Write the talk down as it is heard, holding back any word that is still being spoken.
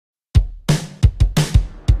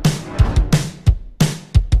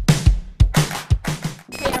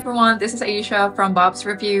everyone, this is Ayesha from Bob's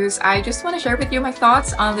Reviews. I just want to share with you my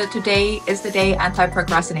thoughts on the Today is the Day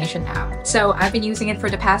anti-procrastination app. So I've been using it for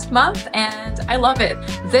the past month and I love it.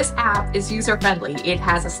 This app is user-friendly. It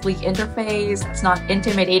has a sleek interface that's not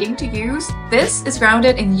intimidating to use. This is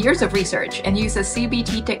grounded in years of research and uses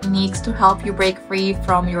CBT techniques to help you break free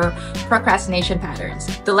from your procrastination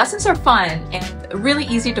patterns. The lessons are fun and really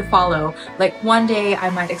easy to follow. Like one day I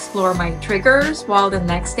might explore my triggers, while the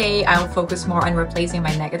next day I'll focus more on replacing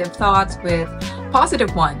my negative thoughts with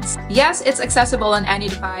positive ones. Yes, it's accessible on any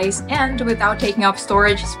device and without taking up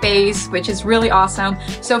storage space, which is really awesome.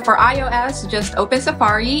 So for iOS, just open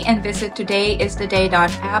Safari and visit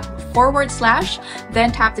todayistheday.app/,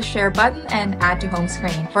 then tap the share button and add to home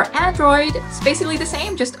screen. For Android, it's basically the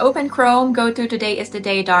same. Just open Chrome, go to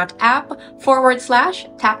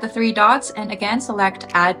todayistheday.app/, tap the three dots, and again select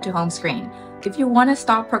add to home screen. If you want to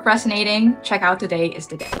stop procrastinating, check out Today is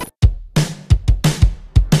the Day.